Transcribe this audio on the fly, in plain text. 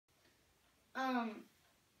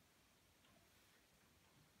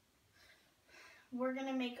we're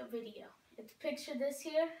gonna make a video. It's picture this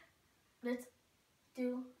here. Let's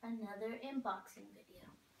do another unboxing video.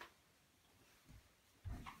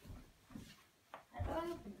 How do I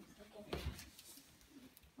open this?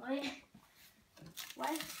 Okay.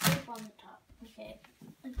 Why is tape on the top? Okay.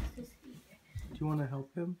 Let's just see here. Do you want to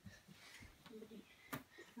help him?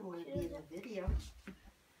 I want to be in the video.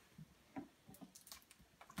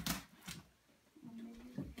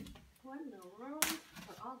 What in the world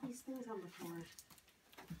are all these things on the floor?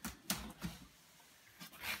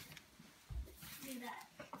 Do that.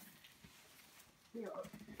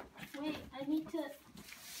 Wait, I need to.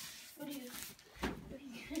 What do you?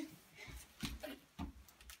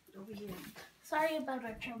 Over here. Sorry about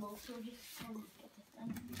our trouble. So we're just trying to get this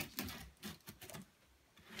done.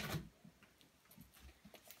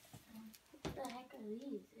 What the heck are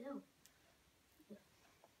these? Ew.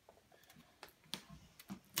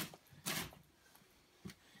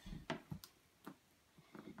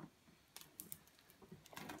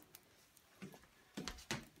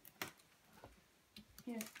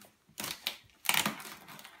 Here.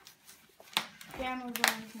 Cameras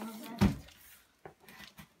always know best.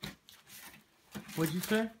 What'd you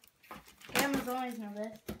say? Cameras always know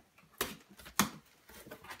best.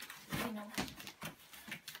 You know.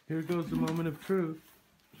 Here goes the moment of truth.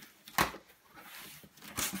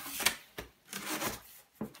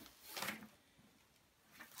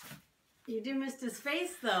 You do missed his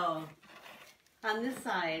face though. On this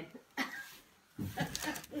side.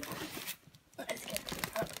 Let's get this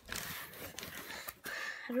out.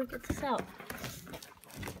 How do we get this out?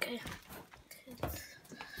 Okay.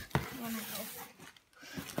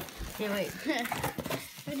 Okay, wait.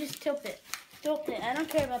 We just tilt it. Tilt it. I don't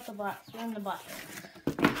care about the box. We're in the box.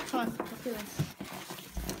 Come on, let's do this.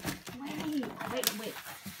 Wait.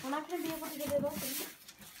 We're not going to be able to get it open.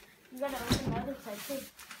 You got to open the other side too.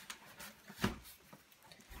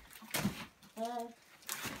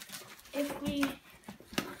 If we...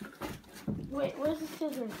 Wait, where's the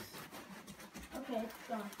scissors? Okay, it's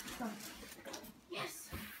gone. It's gone. Yes!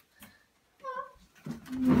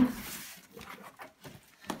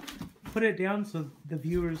 Put it down so the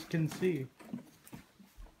viewers can see.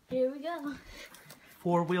 Here we go.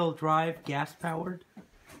 4-wheel drive, gas powered.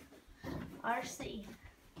 RC.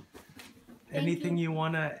 Anything you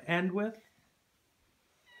want to end with?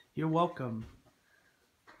 You're welcome.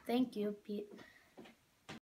 Thank you, Pete.